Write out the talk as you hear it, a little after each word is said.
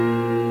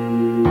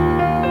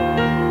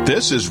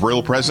This is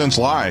Real Presence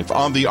Live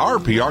on the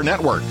RPR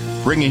Network,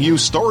 bringing you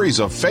stories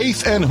of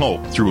faith and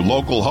hope through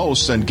local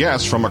hosts and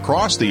guests from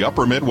across the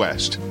upper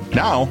Midwest.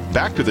 Now,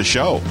 back to the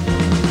show.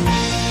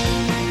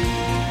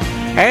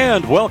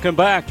 And welcome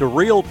back to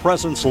Real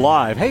Presence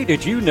Live. Hey,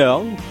 did you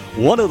know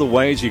one of the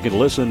ways you can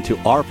listen to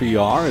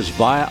RPR is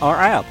via our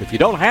app? If you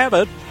don't have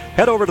it,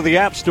 head over to the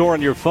App Store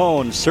on your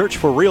phone, search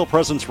for Real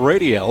Presence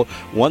Radio.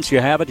 Once you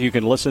have it, you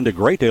can listen to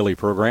great daily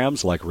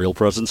programs like Real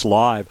Presence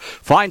Live.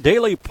 Find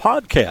daily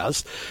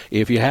podcasts.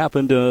 If you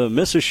happen to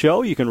miss a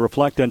show, you can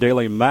reflect on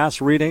daily mass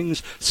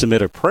readings,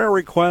 submit a prayer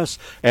request,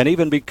 and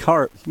even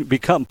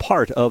become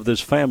part of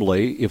this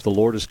family if the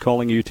Lord is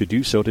calling you to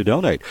do so, to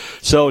donate.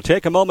 So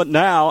take a moment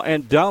now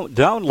and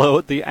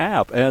download the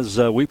app as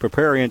we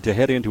prepare to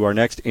head into our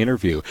next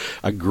interview.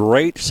 A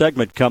great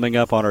segment coming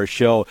up on our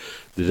show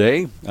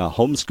today.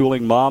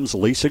 Homeschooling moms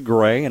Lisa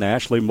Gray and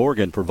Ashley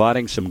Morgan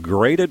providing some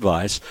great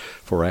advice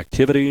for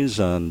activities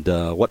and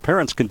what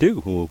parents can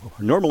do who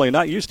are normally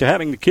not used to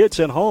having the kids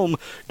at home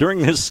during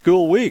this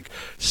school week.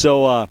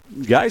 So,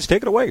 guys,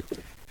 take it away.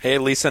 Hey,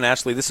 Lisa and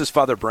Ashley, this is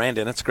Father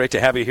Brandon. It's great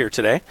to have you here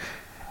today.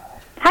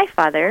 Hi,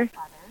 Father.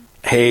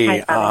 Hey,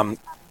 Hi, Father.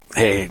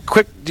 Hey,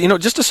 quick,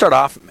 just to start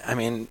off,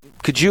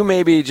 could you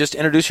maybe just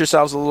introduce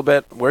yourselves a little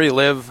bit, where you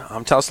live,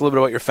 tell us a little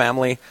bit about your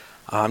family,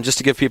 just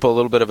to give people a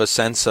little bit of a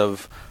sense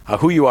of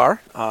who you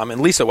are. And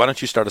Lisa, why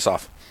don't you start us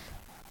off?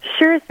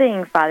 Sure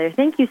thing, Father.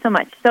 Thank you so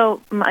much. So,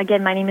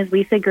 again, my name is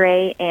Lisa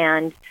Gray,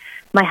 and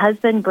my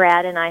husband,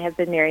 Brad, and I have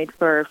been married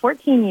for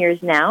 14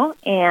 years now,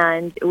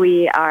 and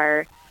we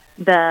are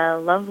the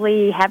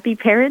lovely, happy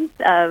parents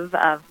of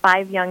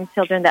 5 young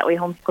children that we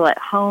homeschool at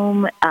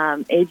home,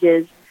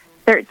 ages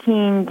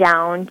 13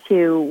 down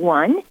to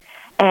 1.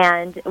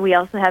 And we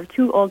also have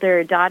 2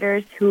 older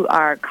daughters who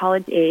are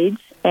college age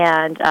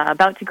and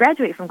about to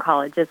graduate from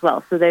college as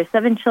well. So there's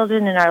 7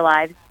 children in our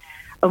lives,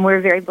 and we're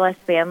a very blessed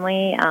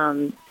family.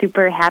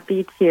 Super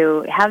happy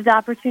to have the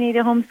opportunity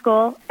to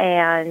homeschool,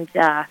 and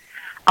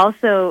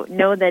also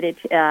know that it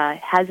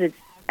has its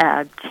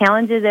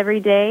challenges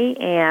every day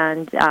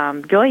and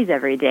joys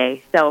every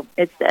day. So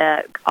it's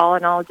all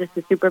in all just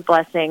a super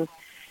blessing.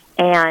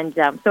 And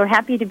so we're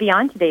happy to be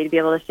on today to be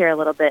able to share a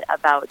little bit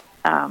about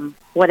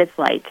what it's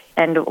like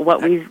and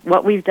what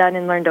we've done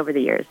and learned over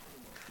the years.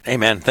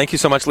 Amen. Thank you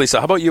so much, Lisa.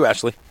 How about you,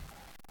 Ashley?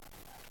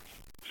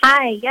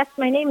 Hi. Yes,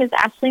 my name is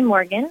Ashley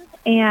Morgan,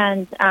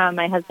 and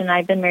my husband and I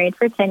have been married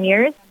for 10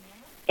 years.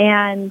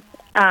 And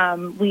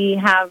we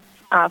have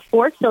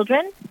 4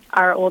 children.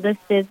 Our oldest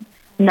is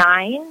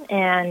 9,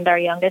 and our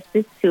youngest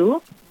is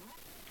 2.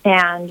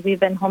 And we've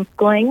been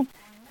homeschooling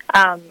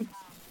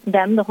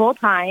them the whole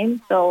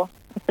time, so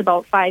it's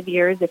about 5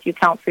 years if you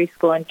count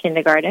preschool and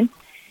kindergarten.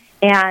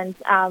 And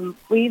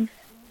we've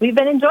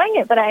been enjoying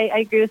it, but I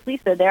agree with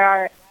Lisa. There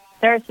are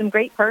some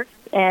great perks,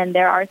 and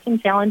there are some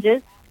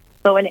challenges.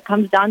 But when it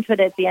comes down to it,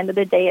 at the end of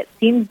the day, it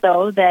seems,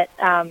 though, that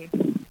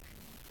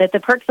the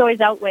perks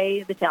always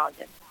outweigh the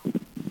challenges.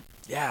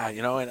 Yeah,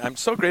 and I'm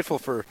so grateful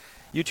for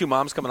you 2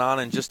 moms coming on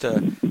and just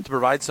to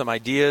provide some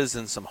ideas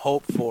and some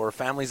hope for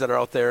families that are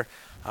out there.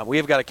 We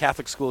have got a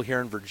Catholic school here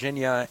in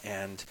Virginia,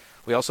 and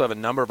we also have a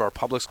number of our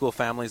public school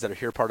families that are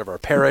here part of our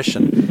parish,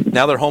 and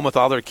now they're home with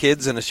all their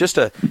kids, and it's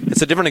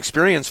a different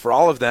experience for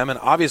all of them. And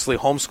obviously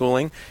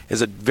homeschooling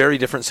is a very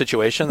different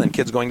situation than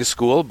kids going to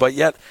school, but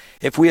yet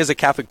if we as a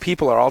Catholic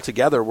people are all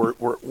together,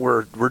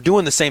 we're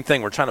doing the same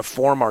thing. We're trying to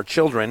form our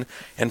children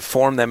and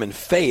form them in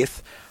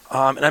faith.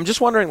 And I'm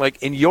just wondering,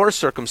 in your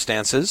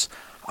circumstances,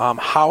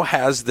 how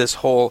has this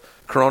whole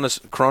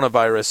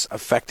coronavirus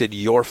affected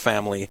your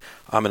family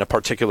in a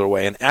particular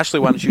way? And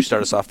Ashley, why don't you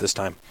start us off this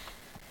time?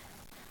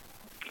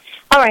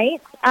 All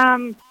right.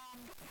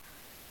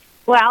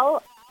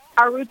 Well,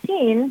 our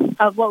routine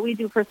of what we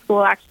do for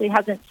school actually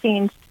hasn't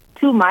changed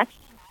too much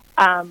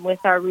with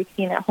our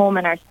routine at home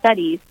and our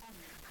studies.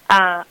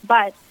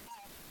 But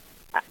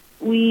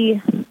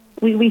we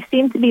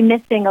seem to be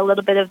missing a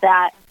little bit of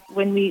that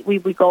when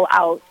we go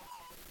out,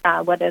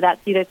 whether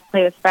that's either to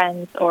play with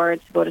friends or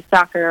to go to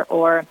soccer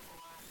or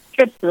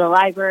trips to the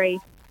library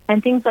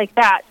and things like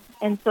that.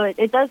 And so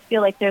it does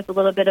feel like there's a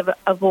little bit of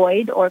a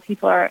void, or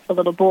people are a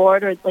little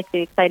bored, or like the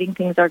exciting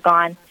things are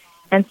gone.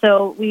 And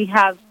so we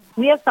have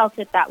felt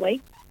it that way.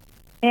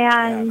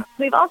 And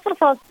we've also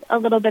felt a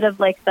little bit of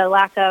the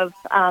lack of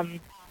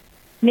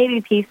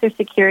maybe peace or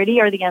security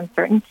or the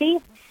uncertainty.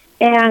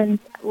 And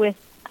with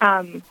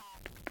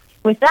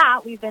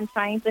that, we've been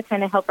trying to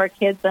kind of help our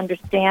kids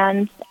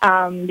understand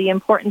the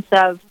importance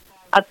of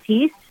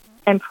peace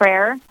and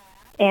prayer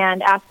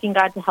and asking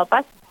God to help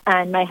us.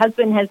 And my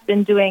husband has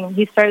been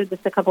he started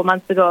this a couple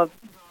months ago, of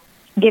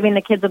giving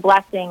the kids a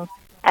blessing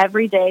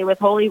every day with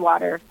holy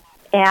water.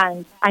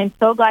 And I'm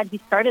so glad he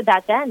started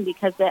that then,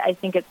 because I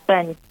think it's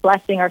been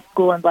blessing our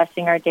school and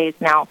blessing our days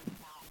now.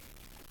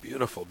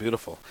 Beautiful,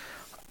 beautiful.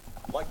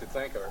 I'd like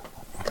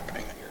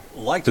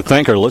to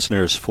thank our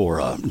listeners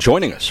for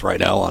joining us right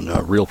now on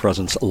Real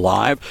Presence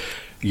Live.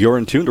 You're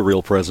in tune to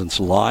Real Presence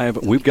Live.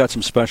 We've got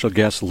some special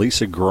guests,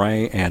 Lisa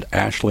Gray and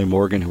Ashley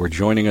Morgan, who are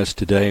joining us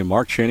today.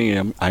 Mark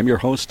Cheney, I'm your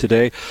host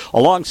today,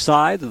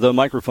 alongside the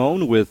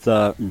microphone with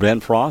Ben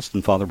Frost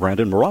and Father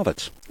Brandon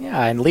Moravitz.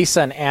 Yeah, and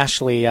Lisa and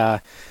Ashley,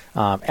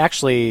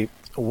 actually,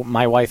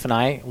 my wife and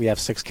I, we have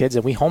 6 kids,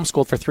 and we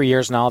homeschooled for 3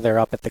 years now. They're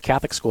up at the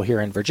Catholic school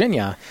here in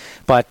Virginia.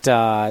 But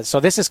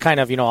so this is kind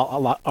of,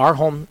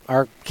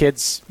 our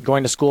kids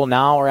going to school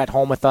now are at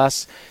home with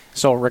us.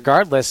 So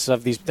regardless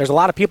of these, there's a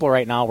lot of people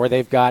right now where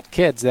they've got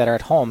kids that are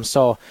at home.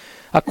 So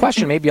a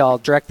question, maybe I'll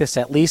direct this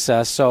at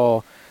Lisa.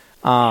 So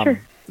Sure.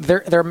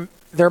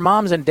 they're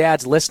moms and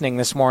dads listening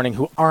this morning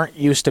who aren't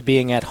used to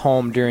being at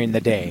home during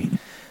the day.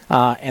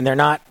 And they're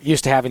not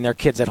used to having their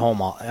kids at home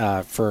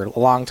for a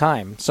long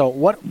time. So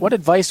what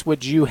advice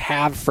would you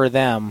have for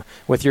them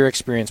with your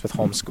experience with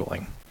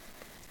homeschooling?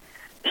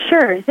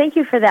 Sure. Thank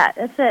you for that.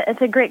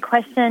 It's a great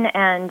question,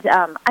 and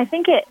I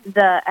think at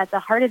the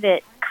heart of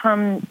it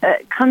comes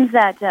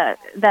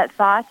that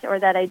thought or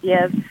that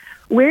idea of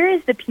where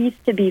is the peace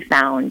to be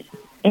found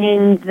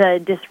in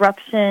the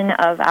disruption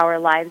of our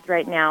lives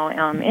right now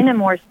in a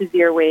more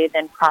severe way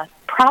than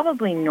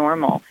probably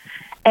normal.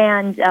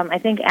 And I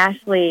think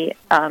Ashley,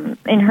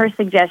 in her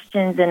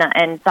suggestions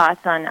and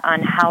thoughts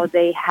on how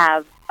they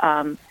have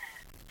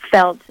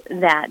felt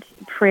that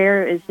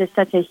prayer is just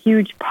such a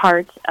huge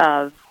part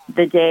of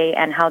the day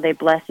and how they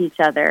bless each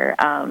other,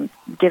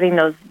 giving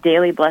those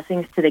daily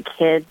blessings to the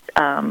kids.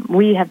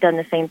 We have done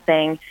the same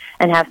thing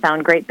and have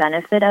found great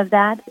benefit of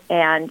that.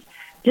 And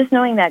just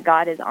knowing that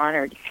God is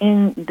honored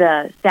in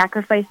the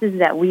sacrifices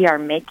that we are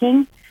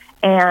making,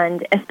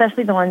 and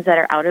especially the ones that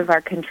are out of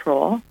our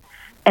control,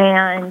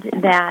 and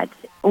that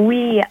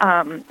we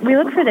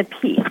look for the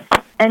peace.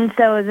 And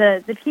so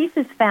the peace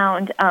is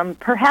found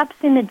perhaps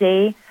in the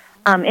day.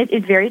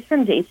 It varies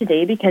from day to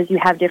day because you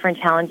have different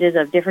challenges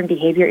of different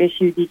behavior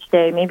issues each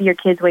day. Maybe your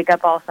kids wake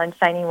up all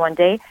sunshiny one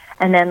day,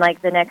 and then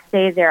like the next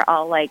day they're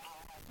all like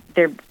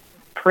their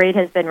parade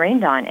has been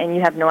rained on, and you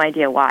have no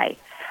idea why.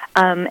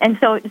 And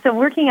so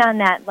working on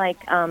that,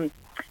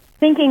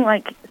 thinking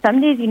like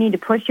some days you need to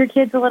push your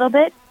kids a little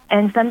bit,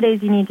 and some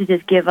days you need to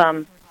just give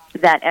them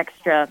that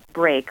extra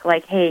break.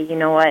 Like, hey, you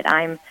know what?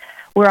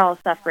 We're all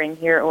suffering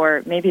here,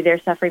 or maybe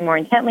they're suffering more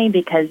intently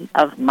because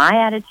of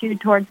my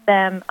attitude towards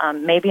them.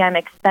 Maybe I'm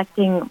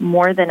expecting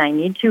more than I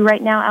need to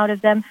right now out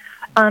of them.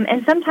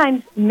 And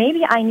sometimes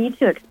maybe I need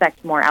to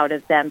expect more out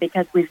of them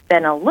because we've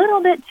been a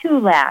little bit too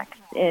lax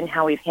in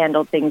how we've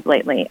handled things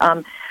lately.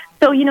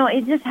 So,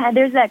 it just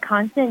there's that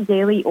constant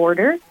daily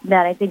order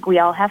that I think we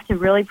all have to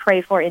really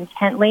pray for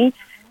intently.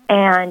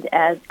 And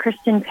as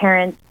Christian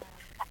parents,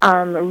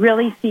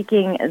 really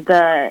seeking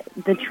the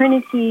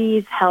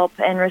Trinity's help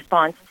and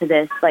response to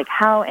this. Like,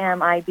 how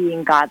am I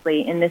being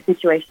godly in this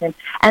situation?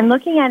 And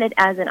looking at it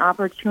as an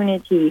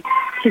opportunity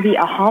to be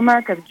a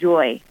hallmark of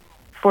joy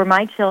for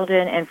my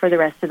children and for the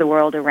rest of the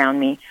world around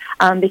me.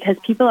 Because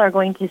people are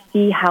going to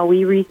see how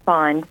we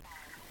respond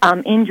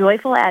in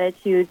joyful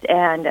attitudes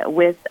and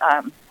with,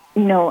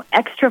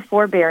 extra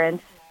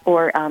forbearance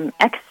or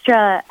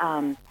extra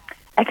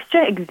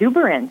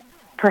exuberance,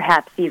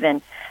 perhaps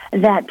even.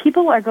 That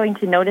people are going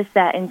to notice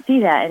that and see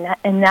that. And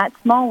in that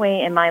small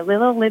way, in my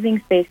little living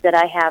space that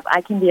I have,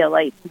 I can be a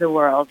light to the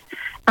world.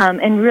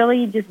 And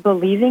really just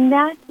believing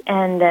that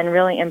and then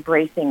really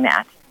embracing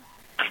that.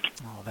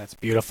 Oh, that's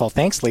beautiful.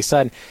 Thanks, Lisa.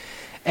 And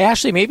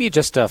Ashley, maybe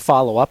just to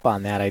follow up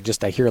on that, I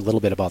hear a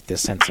little bit about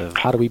this sense of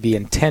how do we be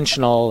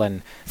intentional.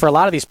 And for a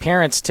lot of these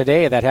parents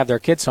today that have their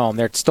kids home,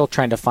 they're still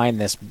trying to find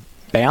this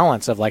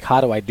balance of like,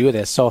 how do I do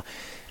this? So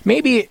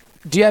maybe,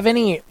 do you have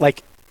any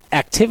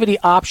activity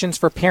options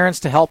for parents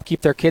to help keep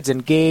their kids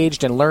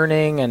engaged and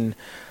learning, and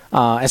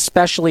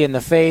especially in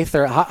the faith?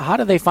 Or how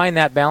do they find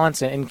that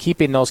balance in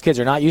keeping those kids?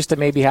 They're not used to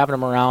maybe having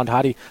them around.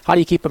 How do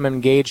you keep them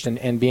engaged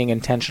and being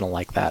intentional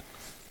like that?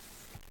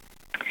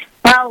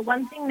 Well,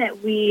 one thing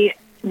that we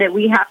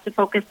have to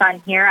focus on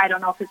here, I don't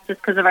know if it's just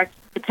because of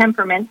the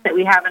temperaments that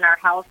we have in our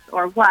house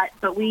or what,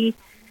 but we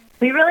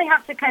really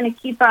have to kind of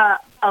keep a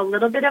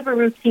little bit of a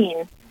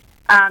routine.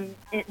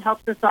 It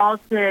helps us all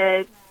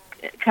to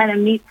kind of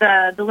meet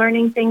the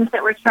learning things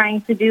that we're trying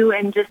to do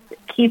and just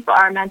keep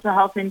our mental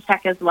health in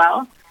check as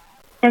well.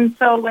 And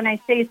so when I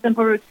say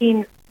simple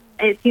routine,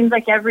 it seems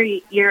like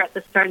every year at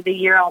the start of the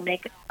year I'll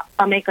make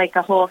like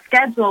a whole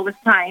schedule with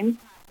times,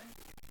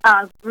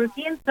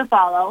 routines to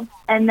follow.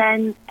 And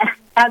then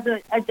as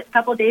a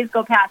couple of days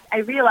go past,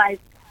 I realize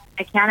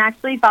I can't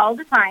actually follow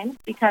the times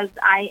because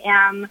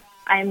I'm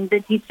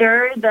the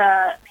teacher,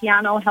 the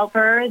piano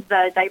helper,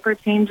 the diaper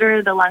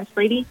changer, the lunch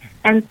lady.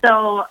 And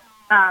so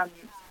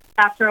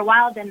after a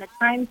while, then the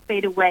times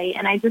fade away,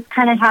 and I just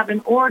kind of have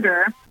an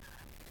order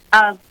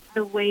of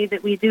the way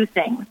that we do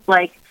things.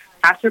 Like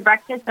after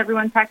breakfast,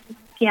 everyone practices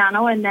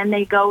piano, and then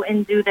they go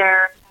and do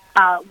their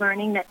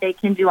learning that they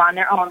can do on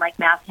their own, like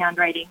math,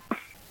 handwriting.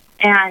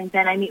 And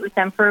then I meet with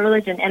them for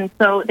religion. And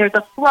so there's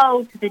a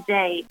flow to the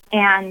day,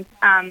 and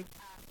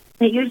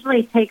it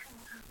usually takes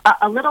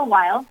a little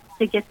while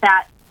to get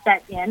that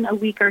in a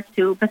week or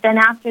two. But then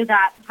after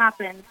that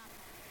happens,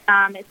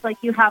 it's like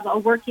you have a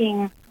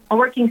working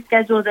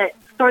schedule that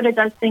sort of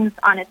does things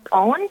on its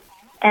own.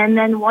 And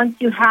then once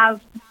you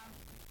have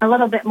a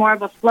little bit more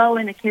of a flow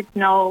and the kids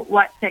know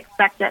what to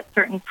expect at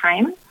certain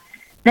times,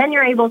 then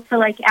you're able to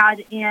like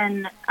add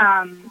in,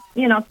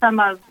 some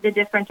of the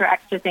different or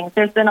extra things.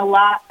 There's been a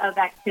lot of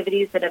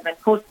activities that have been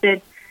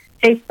posted,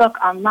 Facebook,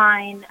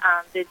 online,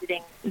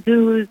 visiting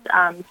zoos,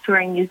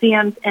 touring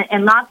museums,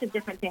 and lots of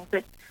different things.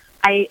 But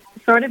I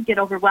sort of get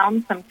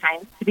overwhelmed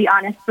sometimes, to be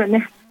honest, when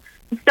there's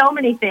so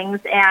many things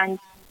and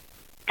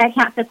I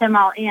can't fit them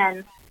all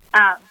in.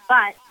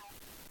 But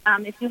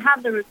if you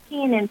have the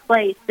routine in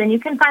place, then you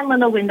can find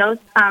little windows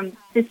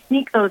to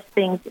sneak those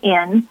things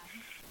in.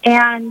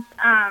 And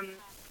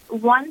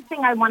one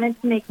thing I wanted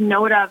to make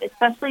note of,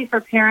 especially for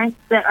parents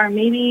that are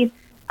maybe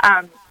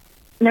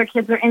their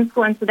kids are in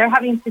school and so they're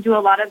having to do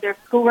a lot of their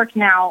schoolwork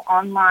now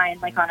online,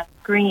 like on a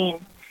screen.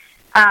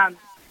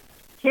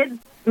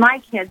 My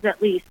kids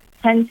at least,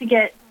 tend to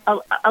get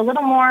a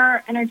little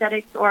more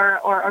energetic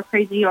or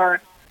crazy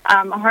or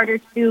harder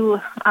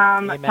to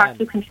talk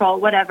to, control,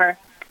 whatever.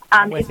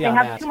 If they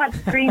have too much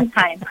screen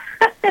time,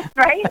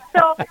 right?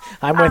 So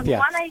I'm with you.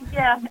 One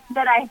idea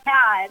that I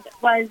had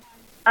was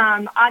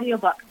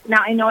audiobooks.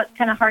 Now, I know it's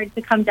kind of hard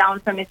to come down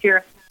from if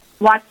you're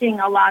watching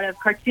a lot of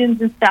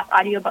cartoons and stuff.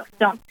 Audiobooks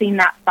don't seem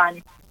that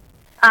fun.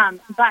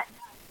 But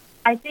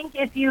I think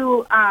if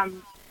you,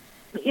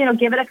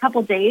 give it a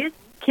couple days,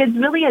 kids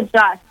really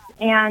adjust,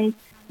 and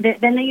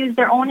then they use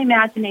their own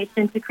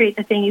imagination to create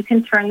the thing. You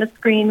can turn the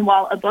screen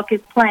while a book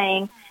is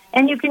playing,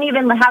 and you can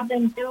even have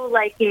them do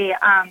like a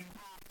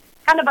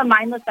kind of a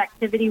mindless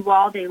activity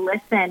while they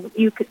listen.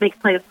 They could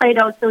play with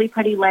Play-Doh, Silly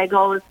Putty,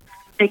 Legos.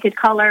 They could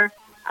color.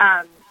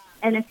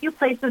 And a few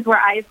places where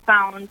I've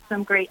found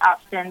some great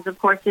options, of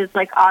course, is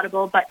like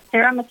Audible. But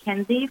Sarah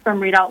McKenzie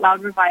from Read Out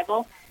Loud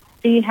Revival,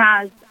 she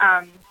has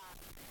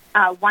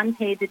one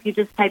page. If you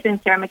just type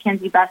in Sarah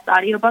McKenzie Best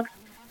Audiobooks,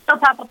 she'll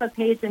pop up a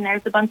page, and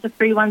there's a bunch of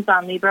free ones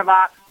on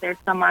LibriVox. There's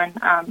some on,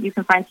 you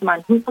can find some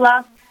on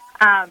Hoopla.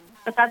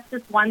 But that's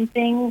just one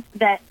thing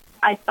that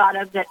I thought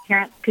of that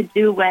parents could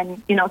do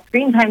when,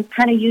 screen time's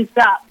kind of used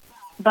up,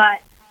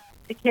 but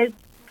the kids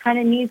kind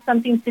of need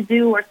something to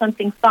do or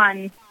something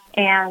fun.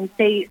 And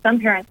say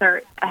some parents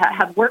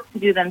have work to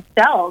do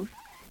themselves,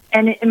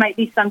 and it might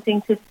be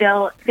something to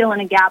fill in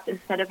a gap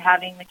instead of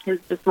having the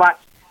kids just watch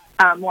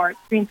more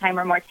screen time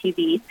or more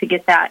TV to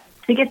get that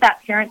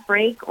parent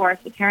break, or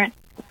if the parent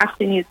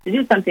actually needs to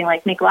do something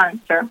like make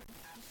lunch or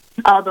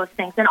all those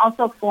things. And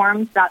also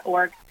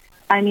forums.org.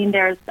 I mean,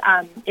 there's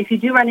if you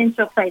do run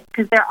into a place,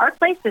 because there are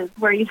places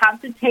where you have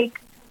to take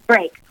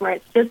breaks, where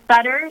it's just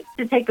better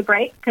to take a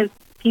break because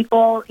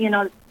people,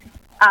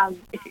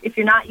 if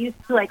you're not used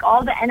to like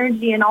all the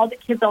energy and all the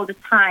kids all the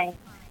time,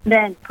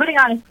 then putting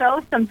on a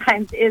show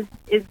sometimes is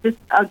just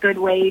a good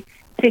way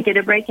to get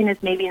a break and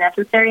is maybe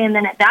necessary. And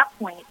then at that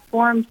point,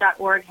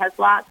 forums.org has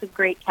lots of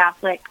great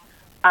Catholic,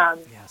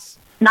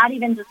 not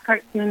even just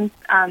cartoons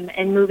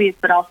and movies,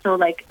 but also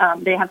like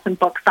they have some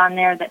books on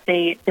there that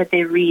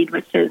they read,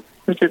 which is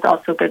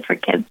also good for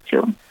kids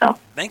too. So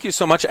thank you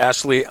so much,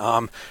 Ashley.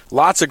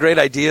 Lots of great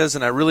ideas,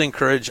 and I really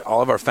encourage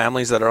all of our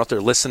families that are out there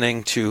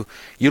listening to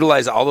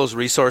utilize all those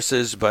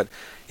resources. But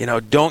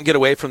don't get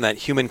away from that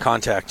human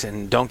contact,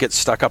 and don't get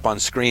stuck up on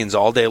screens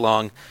all day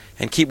long,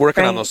 and keep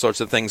working on those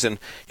sorts of things. And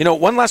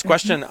one last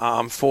question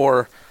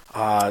for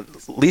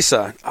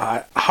Lisa,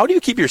 how do you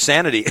keep your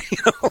sanity?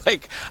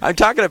 Like I'm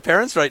talking to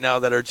parents right now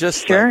that are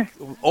just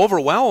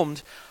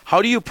overwhelmed.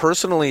 How do you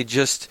personally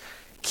just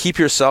keep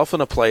yourself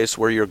in a place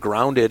where you're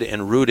grounded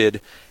and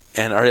rooted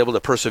and are able to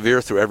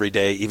persevere through every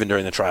day, even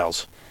during the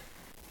trials?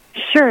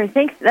 Sure.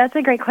 Thanks. That's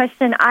a great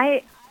question.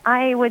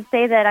 I would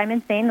say that I'm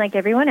insane like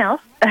everyone else.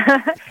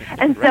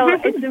 And so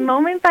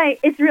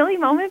it's really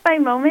moment by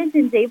moment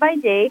and day by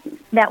day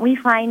that we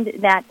find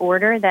that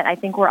order that I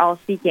think we're all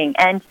seeking.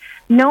 And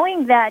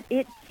knowing that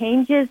it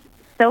changes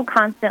so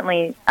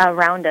constantly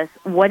around us,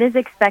 what is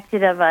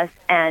expected of us,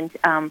 and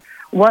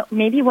what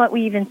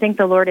we even think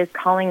the Lord is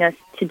calling us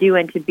to do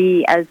and to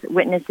be as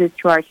witnesses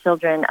to our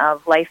children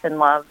of life and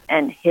love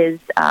and His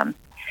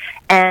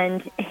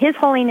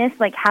holiness.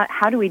 Like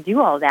how do we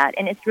do all that?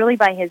 And it's really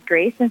by His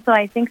grace. And so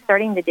I think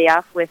starting the day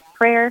off with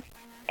prayer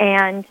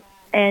and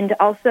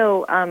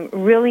also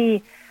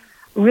really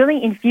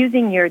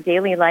infusing your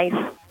daily life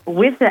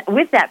with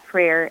that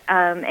prayer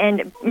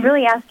and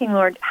really asking,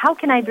 Lord, how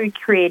can I be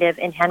creative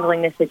in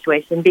handling this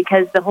situation?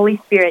 Because the Holy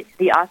Spirit,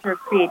 the author of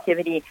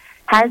creativity,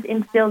 has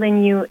instilled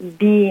in you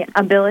the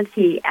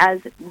ability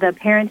as the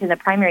parent and the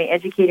primary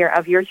educator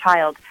of your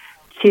child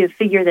to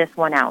figure this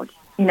one out.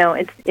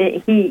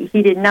 He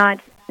did not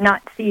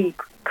see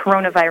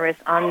coronavirus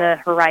on the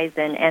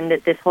horizon, and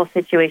that this whole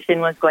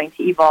situation was going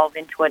to evolve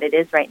into what it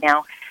is right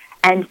now.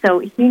 And so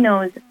He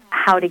knows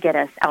how to get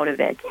us out of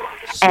it,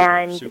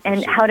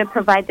 and how to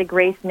provide the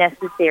grace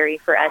necessary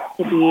for us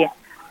to be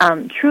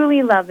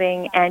truly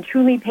loving and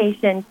truly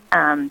patient,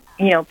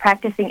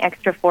 practicing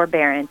extra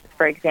forbearance,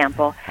 for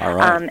example. All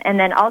right. And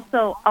then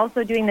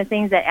also doing the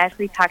things that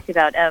Ashley talked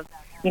about of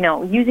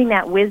using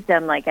that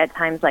wisdom, like at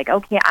times, like,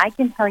 okay, I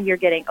can tell you're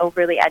getting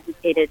overly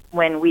agitated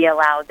when we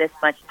allow this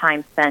much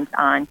time spent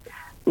on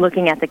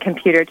looking at the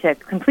computer to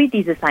complete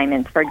these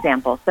assignments, for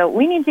example. So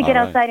we need to get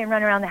outside and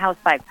run around the house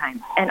 5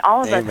 times. And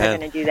all of us are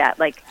going to do that.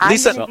 Like, I'm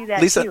going to do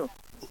that too.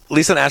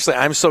 Lisa and Ashley,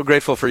 I'm so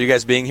grateful for you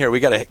guys being here. We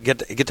got to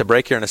get to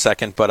break here in a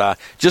second, but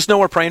just know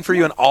we're praying for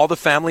you and all the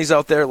families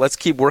out there. Let's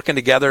keep working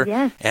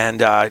together, and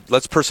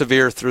let's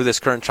persevere through this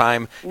current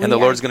time, and the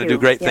Lord's going to do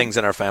great things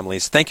in our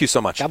families. Thank you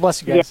so much. God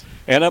bless you guys.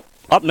 And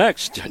up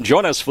next,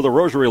 join us for the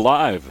Rosary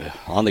Live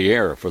on the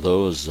air for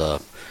those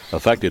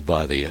affected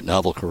by the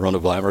novel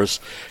coronavirus,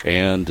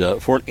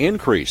 and for an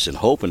increase in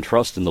hope and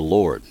trust in the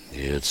Lord.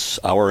 It's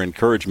our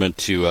encouragement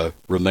to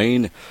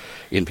remain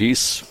in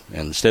peace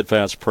and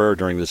steadfast prayer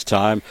during this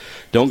time.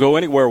 Don't go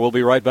anywhere. We'll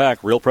be right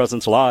back. Real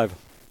Presence Live.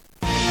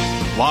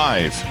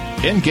 Live,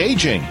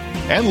 engaging,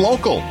 and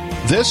local.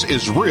 This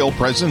is Real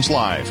Presence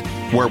Live,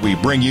 where we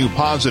bring you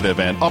positive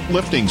and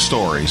uplifting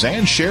stories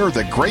and share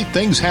the great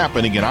things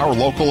happening in our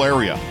local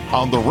area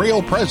on the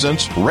Real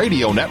Presence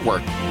Radio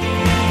Network.